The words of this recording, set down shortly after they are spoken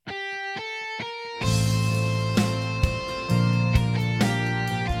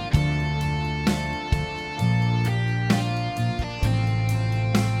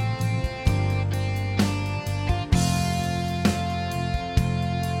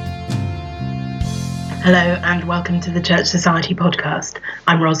Hello and welcome to the Church Society podcast.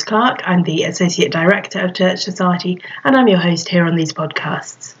 I'm Ros Clark, I'm the Associate Director of Church Society, and I'm your host here on these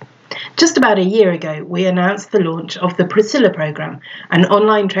podcasts. Just about a year ago, we announced the launch of the Priscilla programme, an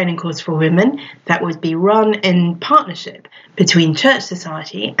online training course for women that would be run in partnership between Church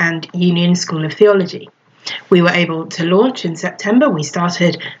Society and Union School of Theology. We were able to launch in September. We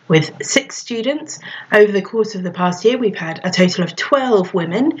started with 6 students. Over the course of the past year, we've had a total of 12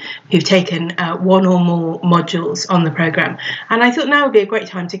 women who've taken one or more modules on the programme. And I thought now would be a great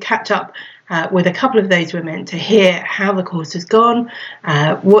time to catch up with a couple of those women to hear how the course has gone,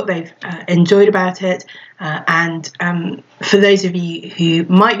 what they've enjoyed about it, and for those of you who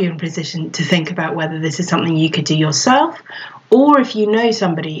might be in a position to think about whether this is something you could do yourself, or if you know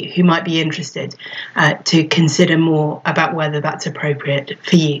somebody who might be interested, to consider more about whether that's appropriate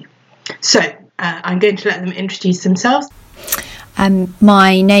for you. So I'm going to let them introduce themselves.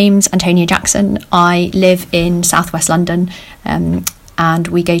 My name's Antonia Jackson. I live in southwest London, and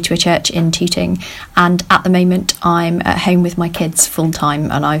we go to a church in Tooting. And at the moment, I'm at home with my kids full time,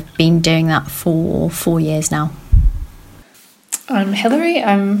 and I've been doing that for 4 years now. I'm Hilary.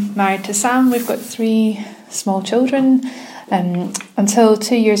 I'm married to Sam. We've got 3 small children. Until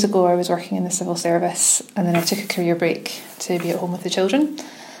 2 years ago, I was working in the civil service, and then I took a career break to be at home with the children.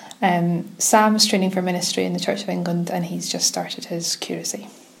 Sam's training for ministry in the Church of England, and he's just started his curacy.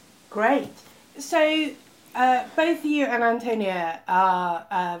 Great. So both you and Antonia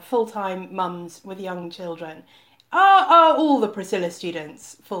are full-time mums with young children. Are all the Priscilla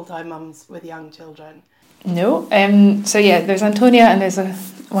students full-time mums with young children? No. There's Antonia and there's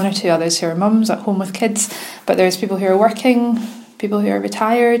 1 or 2 others who are mums at home with kids, but there's people who are working, people who are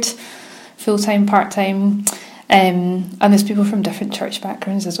retired, full-time, part-time, and there's people from different church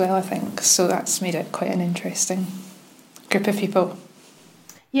backgrounds as well, I think. So that's made it quite an interesting group of people.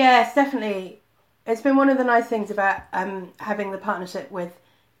 Yes, definitely. It's been one of the nice things about having the partnership with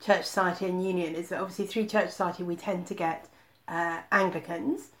Church Society and Union is that obviously through Church Society we tend to get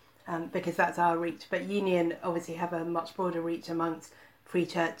Anglicans, because that's our reach, but Union obviously have a much broader reach amongst free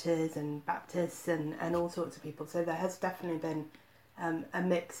churches and Baptists and all sorts of people, so there has definitely been a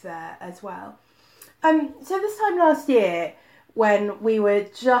mix there as well. So this time last year, when we were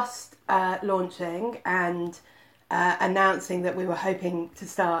just launching and announcing that we were hoping to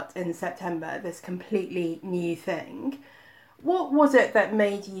start in September, this completely new thing, what was it that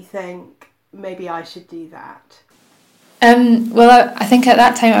made you think maybe I should do that? I think at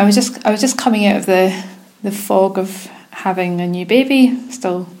that time I was just coming out of the fog of having a new baby,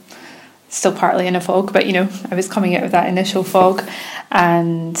 still partly in a fog, but I was coming out of that initial fog,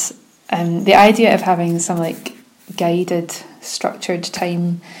 and the idea of having some guided, structured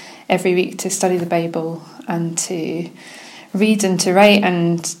time every week to study the Bible and to read and to write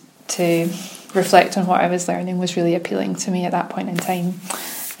and to reflect on what I was learning was really appealing to me at that point in time.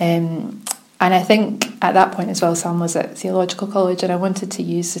 And I think at that point as well, Sam was at theological college, and I wanted to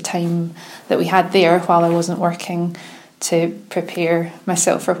use the time that we had there while I wasn't working to prepare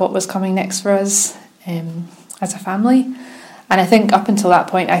myself for what was coming next for us as a family. And I think up until that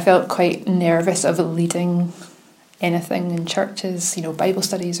point, I felt quite nervous of leading anything in churches, Bible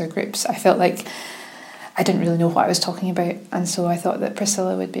studies or groups. I felt like I didn't really know what I was talking about, and so I thought that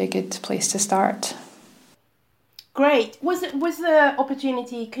Priscilla would be a good place to start. Great. Was the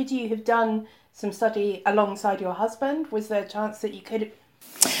opportunity, could you have done some study alongside your husband? Was there a chance that you could have?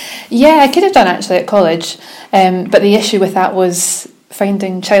 Yeah, I could have done actually at college, but the issue with that was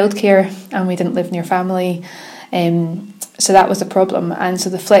finding childcare, and we didn't live near family, so that was a problem. And so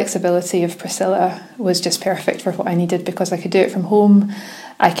the flexibility of Priscilla was just perfect for what I needed, because I could do it from home.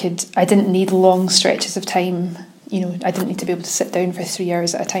 I didn't need long stretches of time. I didn't need to be able to sit down for 3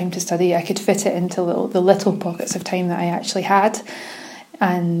 hours at a time to study. I could fit it into the little pockets of time that I actually had.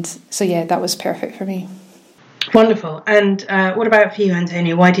 And so, yeah, that was perfect for me. Wonderful. And what about for you,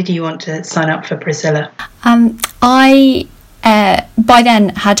 Antonia? Why did you want to sign up for Priscilla? I, by then,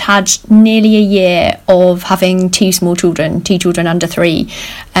 had nearly a year of having 2 small children, 2 children under 3,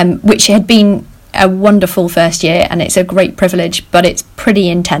 which had been a wonderful first year, and it's a great privilege, but it's pretty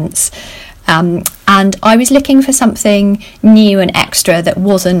intense. And I was looking for something new and extra that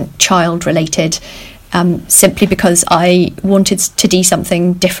wasn't child related, simply because I wanted to do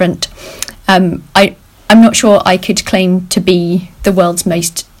something different. I'm not sure I could claim to be the world's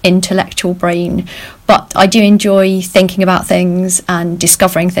most intellectual brain, but I do enjoy thinking about things and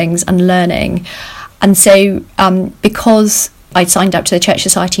discovering things and learning. And so because I'd signed up to the Church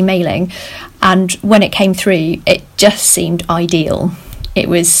Society mailing, and when it came through, it just seemed ideal. It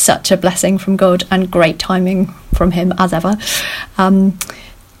was such a blessing from God and great timing from him as ever.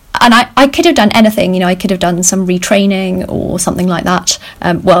 And I could have done anything, I could have done some retraining or something like that.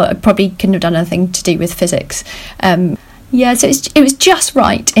 I probably couldn't have done anything to do with physics. So it was just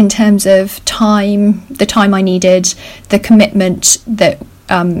right in terms of time, the time I needed, the commitment that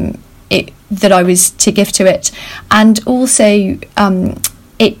that I was to give to it, and also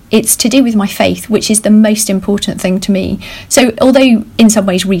it's to do with my faith, which is the most important thing to me. So although in some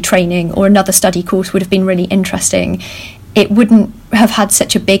ways retraining or another study course would have been really interesting, it wouldn't have had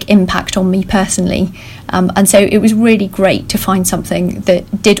such a big impact on me personally. And so it was really great to find something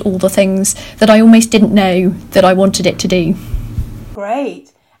that did all the things that I almost didn't know that I wanted it to do.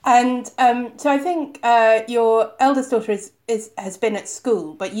 Great. And so I think your eldest daughter has been at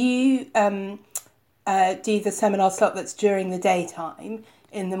school, but you do the seminar slot that's during the daytime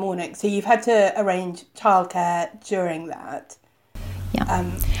in the morning. So you've had to arrange childcare during that.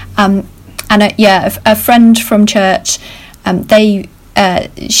 Yeah. A friend from church,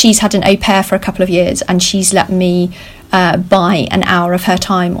 she's had an au pair for a couple of years, and she's let me buy an hour of her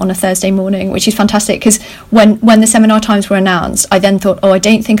time on a Thursday morning, which is fantastic, because when the seminar times were announced, I then thought, I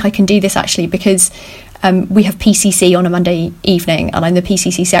don't think I can do this actually, because we have PCC on a Monday evening and I'm the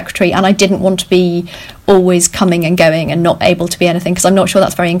PCC secretary, and I didn't want to be always coming and going and not able to be anything, because I'm not sure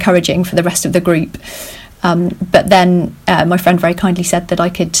that's very encouraging for the rest of the group. But then my friend very kindly said that I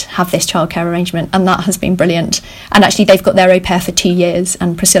could have this childcare arrangement, and that has been brilliant. And actually they've got their au pair for 2 years,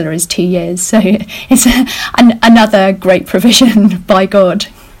 and Priscilla is 2 years, so it's another great provision by God.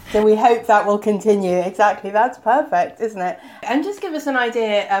 So we hope that will continue. Exactly, that's perfect, isn't it? And just give us an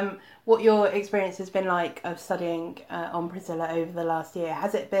idea what your experience has been like of studying on Priscilla over the last year.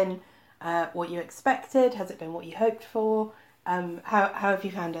 Has it been what you expected? Has it been what you hoped for? How have you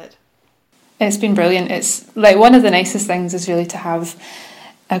found it? It's been brilliant. It's like one of the nicest things is really to have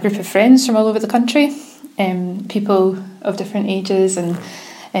a group of friends from all over the country, people of different ages and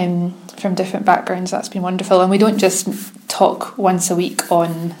from different backgrounds. That's been wonderful. And we don't just talk once a week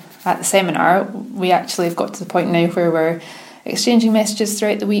at the seminar. We actually have got to the point now where we're exchanging messages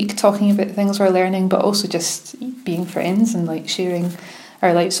throughout the week, talking about things we're learning, but also just being friends and like sharing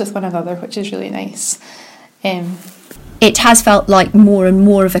our lives with one another, which is really nice. It has felt like more and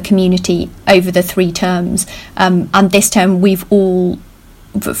more of a community over the 3 terms, and this term we've all,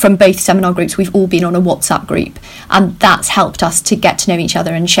 from both seminar groups, we've all been on a WhatsApp group, and that's helped us to get to know each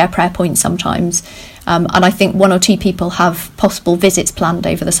other and share prayer points sometimes. And I think 1 or 2 people have possible visits planned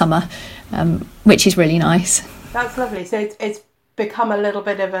over the summer, which is really nice. That's lovely. So it's become a little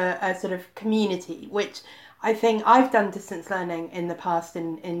bit of a sort of community, which I think I've done distance learning in the past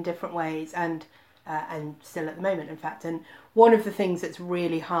in different ways, and still at the moment, in fact. And one of the things that's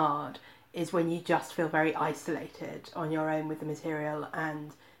really hard is when you just feel very isolated on your own with the material, and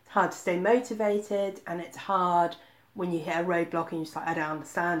it's hard to stay motivated, and it's hard when you hit a roadblock and you're just like, I don't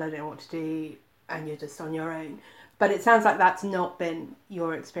understand, I don't know what to do, and you're just on your own. But it sounds like that's not been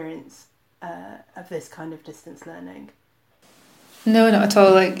your experience of this kind of distance learning. No, not at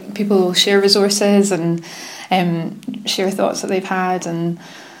all. Like, people will share resources and share thoughts that they've had, and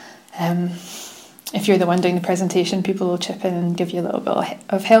if you're the one doing the presentation, people will chip in and give you a little bit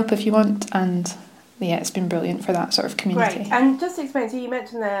of help if you want. And yeah, it's been brilliant for that sort of community. Great. And just explain, so you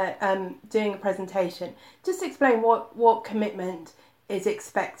mentioned there doing a presentation. Just explain what commitment is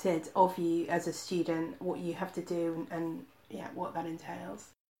expected of you as a student, what you have to do, and what that entails.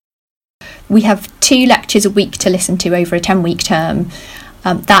 We have 2 lectures a week to listen to over a 10-week term.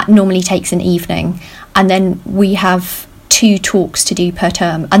 That normally takes an evening. And then we have 2 talks to do per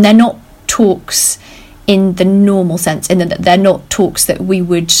term. And they're not talks in the normal sense, in that they're not talks that we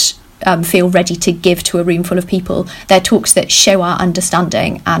would feel ready to give to a room full of people. They're talks that show our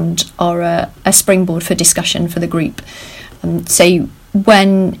understanding and are a springboard for discussion for the group. So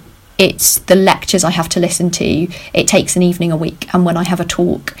when it's the lectures I have to listen to, it takes an evening a week, and when I have a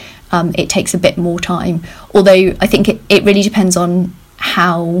talk, it takes a bit more time. Although I think it really depends on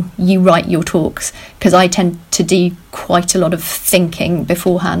how you write your talks, because I tend to do quite a lot of thinking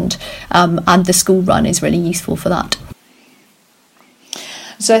beforehand, and the school run is really useful for that.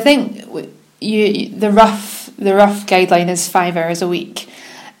 So I think the rough guideline is 5 hours a week.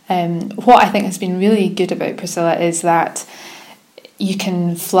 What I think has been really good about Priscilla is that you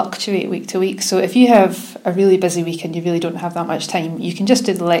can fluctuate week to week. So if you have a really busy week and you really don't have that much time, you can just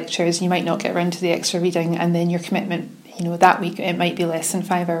do the lectures. You might not get around to the extra reading, and then your commitment, that week it might be less than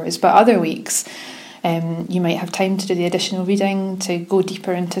 5 hours. But other weeks, you might have time to do the additional reading, to go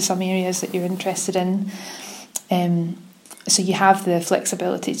deeper into some areas that you're interested in. So you have the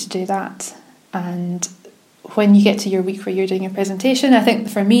flexibility to do that. And when you get to your week where you're doing your presentation, I think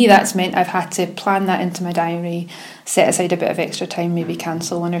for me that's meant I've had to plan that into my diary, set aside a bit of extra time, maybe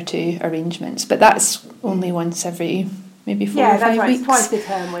cancel 1 or 2 arrangements, but that's only once every maybe 4 or 5 that's right. weeks. It's twice a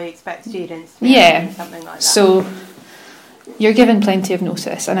term we expect students to be doing something like that. So you're given plenty of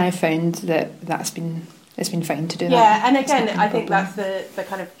notice, and I've found that it's been fine to do that. Yeah, and again, I think that's the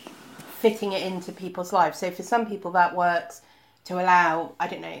kind of fitting it into people's lives. So for some people that works to allow, I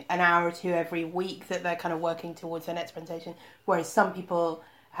don't know, an hour or 2 every week that they're kind of working towards their next presentation, whereas some people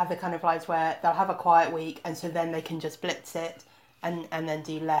have the kind of lives where they'll have a quiet week and so then they can just blitz it and then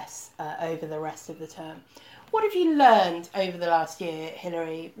do less over the rest of the term. What have you learned over the last year,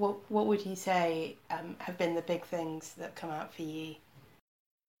 Hilary? What would you say have been the big things that come out for you?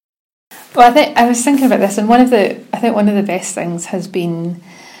 Well, I was thinking about this, and one of the best things has been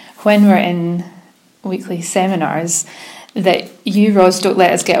when we're in weekly seminars that you, Ros, don't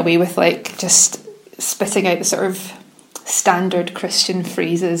let us get away with like just spitting out the sort of standard Christian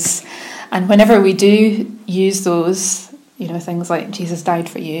phrases, and whenever we do use those, you know, things like Jesus died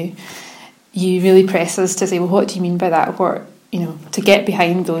for you, you really press us to say, well, what do you mean by that? What, you know, to get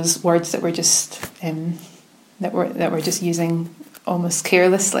behind those words that we're just that we're just using almost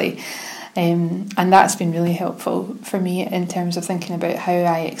carelessly. And that's been really helpful for me in terms of thinking about how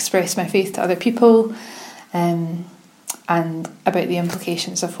I express my faith to other people, and about the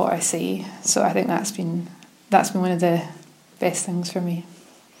implications of what I say. So I think that's been one of the best things for me.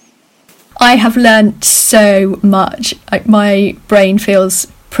 I have learnt so much. My brain feels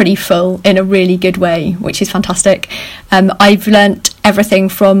pretty full in a really good way, which is fantastic. I've learnt everything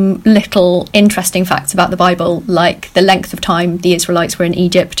from little interesting facts about the Bible, like the length of time the Israelites were in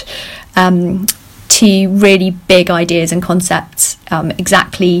Egypt, to really big ideas and concepts,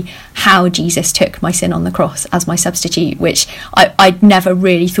 exactly how Jesus took my sin on the cross as my substitute, which I'd never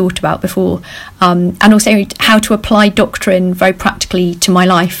really thought about before, and also how to apply doctrine very practically to my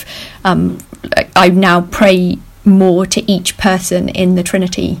life. I now pray more to each person in the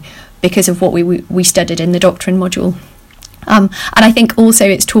Trinity because of what we studied in the doctrine module, and I think also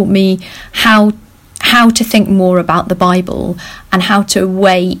it's taught me how to think more about the Bible and how to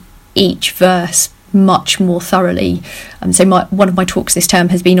weigh each verse much more thoroughly. So one of my talks this term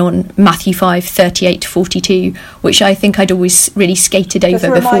has been on Matthew 5:38-42, which I think I'd always really skated over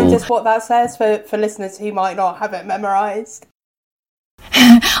before. Just remind us what that says for listeners who might not have it memorised.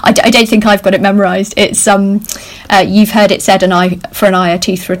 I don't think I've got it memorised. It's you've heard it said, an eye for an eye, a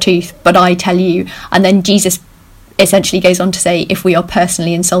tooth for a tooth, but I tell you. And then Jesus essentially goes on to say, if we are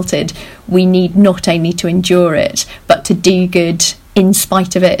personally insulted, we need not only to endure it, but to do good in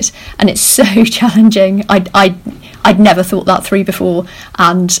spite of it. And it's so challenging. I'd never thought that through before,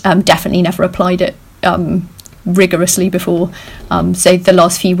 and definitely never applied it rigorously before. So the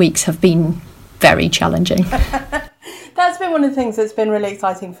last few weeks have been very challenging. That's been one of the things that's been really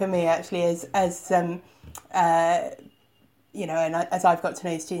exciting for me, actually, as you know, and as I've got to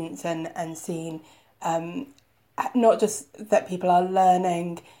know students and seen not just that people are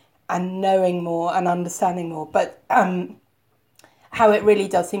learning and knowing more and understanding more, but how it really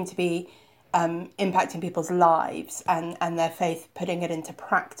does seem to be impacting people's lives and their faith, putting it into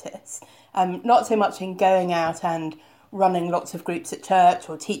practice. Not so much in going out and running lots of groups at church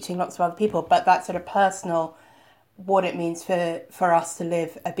or teaching lots of other people, but that sort of personal, what it means for us to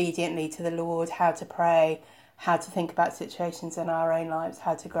live obediently to the Lord, how to pray, how to think about situations in our own lives,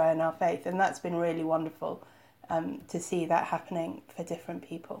 how to grow in our faith. And that's been really wonderful to see that happening for different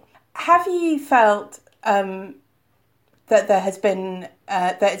people. Have you felt that there has been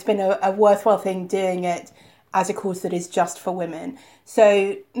that it's been a worthwhile thing doing it as a course that is just for women?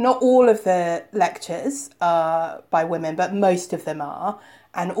 So not all of the lectures are by women, but most of them are,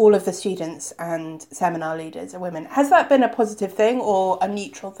 and all of the students and seminar leaders are women. Has that been a positive thing or a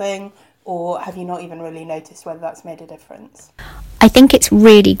neutral thing, or have you not even really noticed whether that's made a difference? I think it's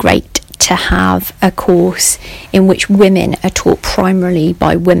really great to have a course in which women are taught primarily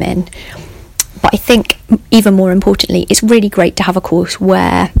by women. But I think even more importantly, it's really great to have a course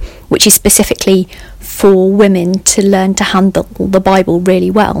which is specifically for women to learn to handle the Bible really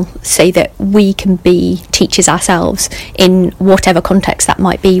well, so that we can be teachers ourselves in whatever context that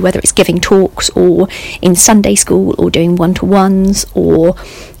might be, whether it's giving talks or in Sunday school or doing one-to-ones or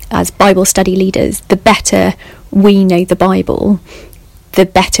as Bible study leaders. The better we know the Bible, the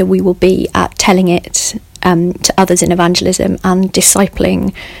better we will be at telling it to others in evangelism and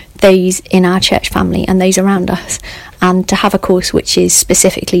discipling those in our church family and those around us. And to have a course which is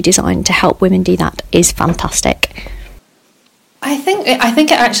specifically designed to help women do that is fantastic. I think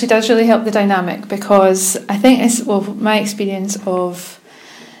it actually does really help the dynamic, because I think my experience of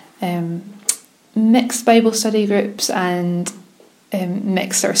mixed Bible study groups and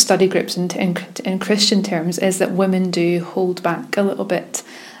mixed sort of study groups in Christian terms is that women do hold back a little bit,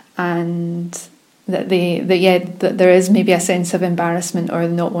 and that that there is maybe a sense of embarrassment or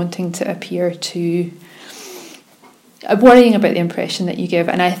not wanting to appear to worrying about the impression that you give.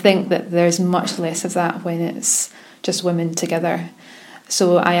 And I think that there's much less of that when it's just women together.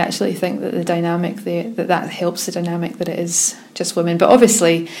 So I actually think that the dynamic that helps the dynamic that it is just women. But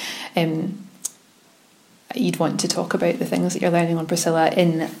obviously you'd want to talk about the things that you're learning on Priscilla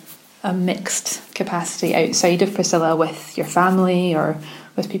in a mixed capacity outside of Priscilla with your family or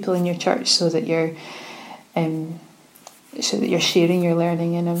with people in your church, so that you're sharing your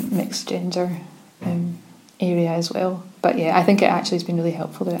learning in a mixed gender area as well. But yeah, I think it actually has been really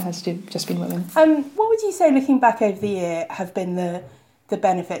helpful that it has just been women. What would you say, looking back over the year, have been the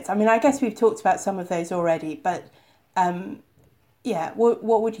benefits? I mean, I guess we've talked about some of those already, but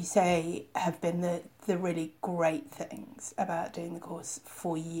what would you say have been the really great things about doing the course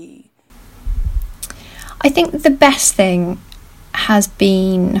for you? I think the best thing has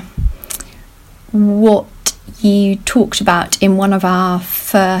been what you talked about in one of our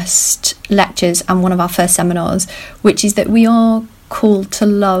first lectures and one of our first seminars, which is that we are called to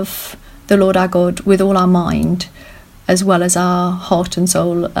love the Lord our God with all our mind, as well as our heart and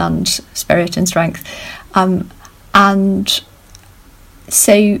soul and spirit and strength. And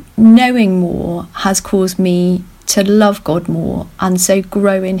so knowing more has caused me to love God more, and so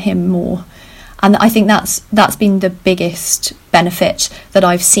grow in him more. And I think that's been the biggest benefit that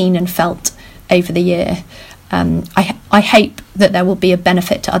I've seen and felt over the year. I hope that there will be a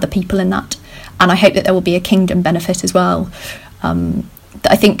benefit to other people in that, and I hope that there will be a kingdom benefit as well.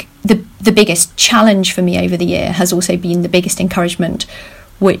 I think the biggest challenge for me over the year has also been the biggest encouragement,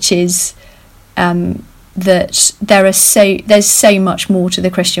 which is that there's so much more to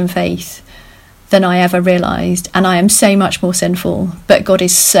the Christian faith than I ever realised, and I am so much more sinful, but God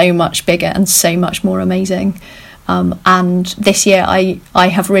is so much bigger and so much more amazing. And this year I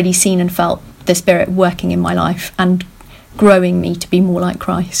have really seen and felt the Spirit working in my life and growing me to be more like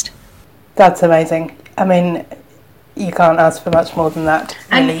Christ. That's amazing. I mean, you can't ask for much more than that,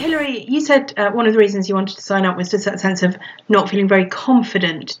 really. And Hilary, you said one of the reasons you wanted to sign up was just that sense of not feeling very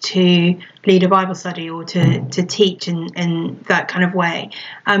confident to lead a Bible study or to teach in that kind of way.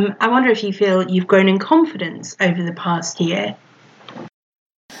 I wonder if you feel you've grown in confidence over the past year.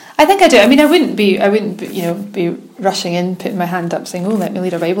 I think I do. I mean, I wouldn't be be rushing in, putting my hand up, saying, "Oh, let me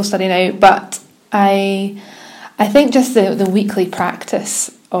lead a Bible study now." But I think just the weekly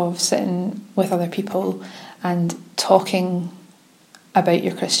practice of sitting with other people and talking about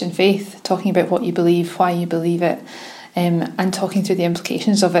your Christian faith, talking about what you believe, why you believe it, and talking through the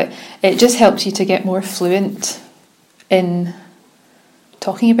implications of it, it just helps you to get more fluent in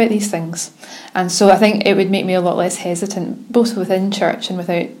talking about these things. And so I think it would make me a lot less hesitant, both within church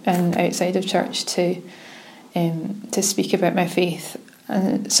and outside of church, to speak about my faith.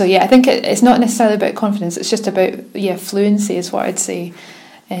 And so I think it's not necessarily about confidence, it's just about fluency is what I'd say.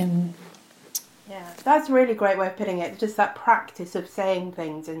 That's a really great way of putting it. Just that practice of saying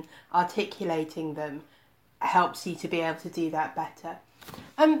things and articulating them helps you to be able to do that better.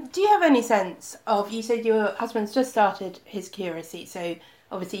 Do you have any sense of, you said your husband's just started his curacy, so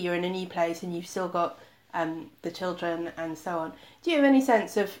obviously you're in a new place and you've still got the children and so on. Do you have any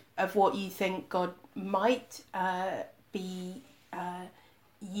sense of what you think God might be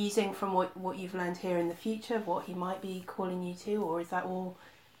using from what you've learned here in the future, what he might be calling you to, or is that all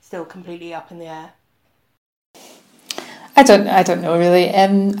still completely up in the air? I don't know really. I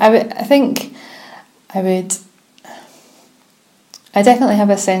definitely have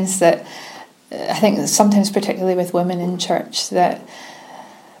a sense that I think sometimes, particularly with women in church, that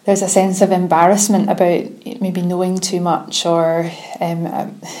there's a sense of embarrassment about maybe knowing too much or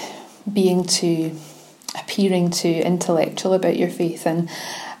appearing too intellectual about your faith. And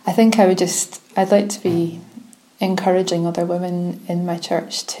I think I'd like to be encouraging other women in my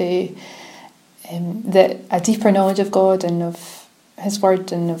church to that a deeper knowledge of God and of His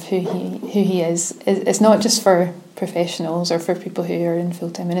Word and of who He is not just for professionals or for people who are in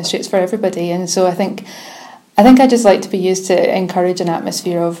full-time ministry, it's for everybody. And so I think I just like to be used to encourage an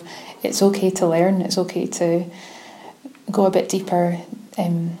atmosphere of it's okay to learn, it's okay to go a bit deeper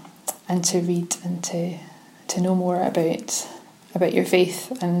and to read and to know more about your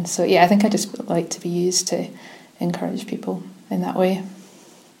faith. And so I think I just like to be used to encourage people in that way.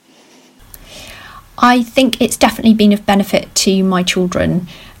 I think it's definitely been of benefit to my children.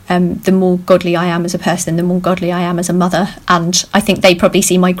 The more godly I am as a person, the more godly I am as a mother, and I think they probably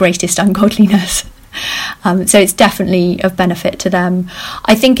see my greatest ungodliness So it's definitely of benefit to them.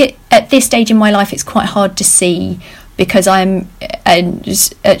 I think at this stage in my life, it's quite hard to see, because I'm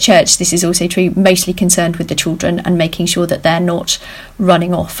at church, this is also true, mostly concerned with the children and making sure that they're not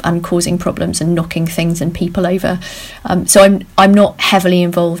running off and causing problems and knocking things and people over. So I'm not heavily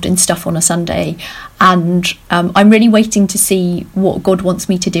involved in stuff on a Sunday, and I'm really waiting to see what God wants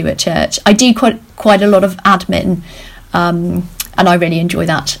me to do at church. I do quite a lot of admin, and I really enjoy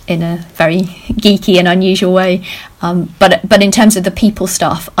that in a very geeky and unusual way. But in terms of the people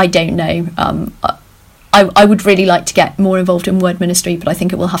stuff, I don't know. I would really like to get more involved in word ministry, but I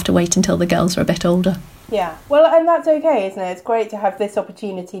think it will have to wait until the girls are a bit older. Yeah, well, and that's okay, isn't it? It's great to have this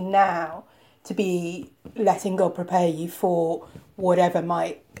opportunity now to be letting God prepare you for whatever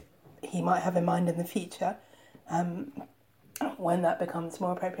He might have in mind in the future, when that becomes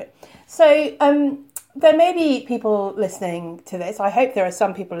more appropriate. So there may be people listening to this. I hope there are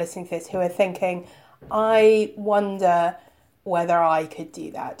some people listening to this who are thinking, I wonder whether I could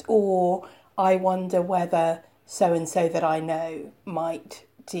do that, or I wonder whether so-and-so that I know might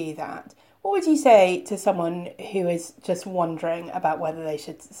do that. What would you say to someone who is just wondering about whether they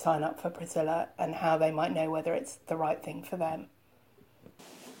should sign up for Priscilla and how they might know whether it's the right thing for them?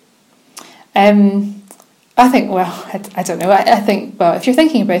 I think, well, I don't know. I think, well, if you're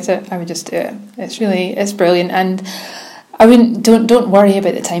thinking about it, I would just do it. It's brilliant. And I wouldn't, don't worry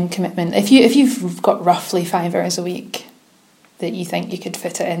about the time commitment. If you've got roughly 5 hours a week that you think you could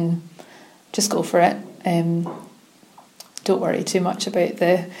fit it in, just go for it. Don't worry too much about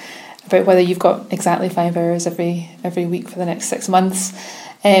whether you've got exactly 5 hours every week for the next 6 months.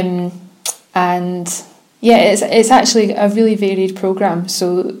 And yeah, it's actually a really varied programme.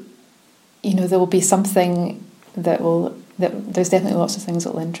 So, you know, there will be something there's definitely lots of things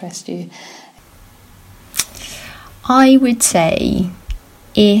that will interest you. I would say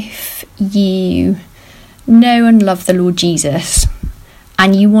if you know and love the Lord Jesus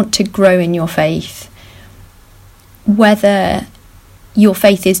and you want to grow in your faith, whether your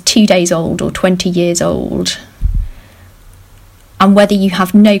faith is 2 days old or 20 years old, and whether you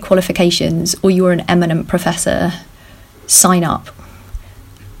have no qualifications or you're an eminent professor, sign up.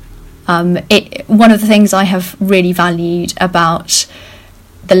 One of the things I have really valued about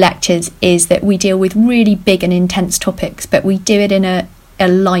the lectures is that we deal with really big and intense topics, but we do it in a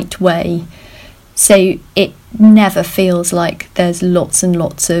light way. So it never feels like there's lots and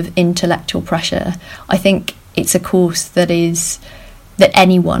lots of intellectual pressure. I think it's a course that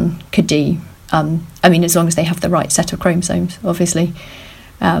anyone could do. I mean, as long as they have the right set of chromosomes, obviously.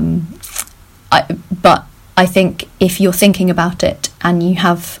 But I think if you're thinking about it and you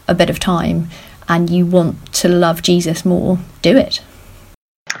have a bit of time and you want to love Jesus more, do it.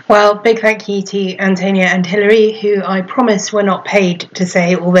 Well, big thank you to Antonia and Hilary, who I promise were not paid to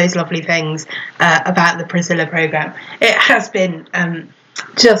say all those lovely things about the Priscilla programme. It has been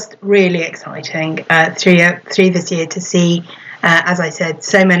just really exciting through this year to see, as I said,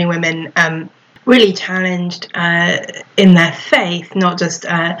 so many women really challenged in their faith, not just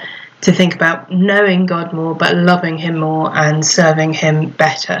to think about knowing God more, but loving him more and serving him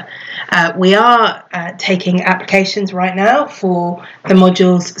better. We are taking applications right now for the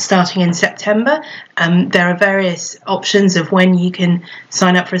modules starting in September. There are various options of when you can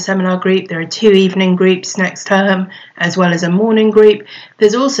sign up for a seminar group. There are 2 evening groups next term, as well as a morning group.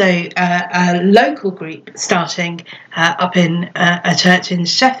 There's also a local group starting up in a church in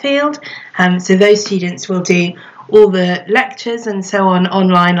Sheffield. So those students will do all the lectures and so on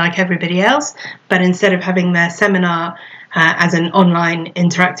online like everybody else, but instead of having their seminar as an online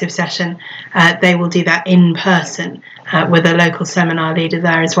interactive session, they will do that in person with a local seminar leader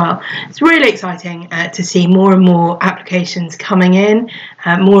there as well. It's really exciting to see more and more applications coming in,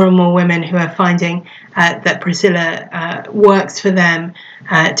 more and more women who are finding that Priscilla works for them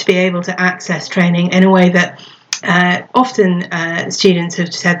to be able to access training in a way that often students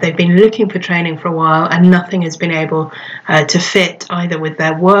have said they've been looking for training for a while and nothing has been able to fit either with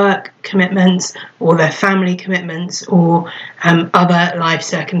their work commitments or their family commitments or other life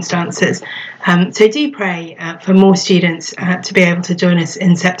circumstances. So do pray for more students to be able to join us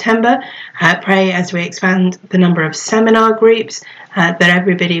in September. Pray as we expand the number of seminar groups that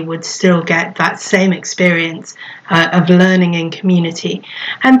everybody would still get that same experience of learning in community.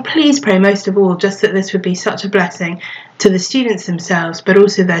 And please pray most of all just that this would be such a blessing to the students themselves, but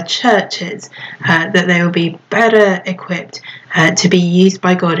also their churches, that they will be better equipped to be used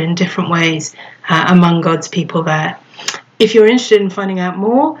by God in different ways among God's people there. If you're interested in finding out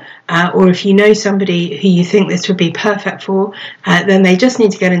more, or if you know somebody who you think this would be perfect for, then they just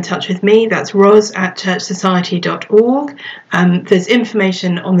need to get in touch with me. That's ros@churchsociety.org. There's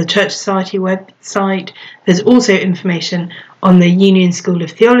information on the Church Society website. There's also information on the Union School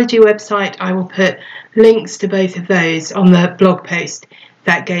of Theology website. I will put links to both of those on the blog post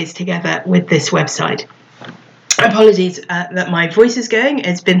that goes together with this website. Apologies that my voice is going.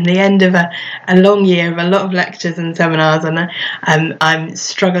 It's been the end of a long year of a lot of lectures and seminars, and I'm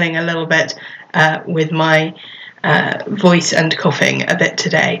struggling a little bit with my voice and coughing a bit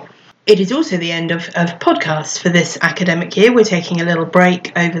today. It is also the end of podcasts for this academic year. We're taking a little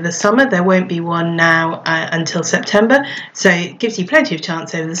break over the summer. There won't be one now until September, so it gives you plenty of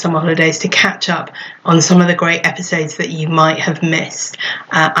chance over the summer holidays to catch up on some of the great episodes that you might have missed.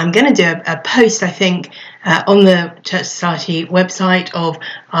 I'm going to do a post, I think, on the Church Society website of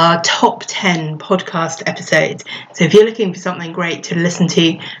our top 10 podcast episodes. So if you're looking for something great to listen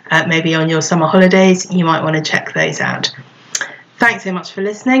to, maybe on your summer holidays, you might want to check those out. Thanks so much for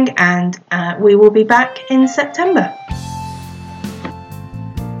listening, and we will be back in September.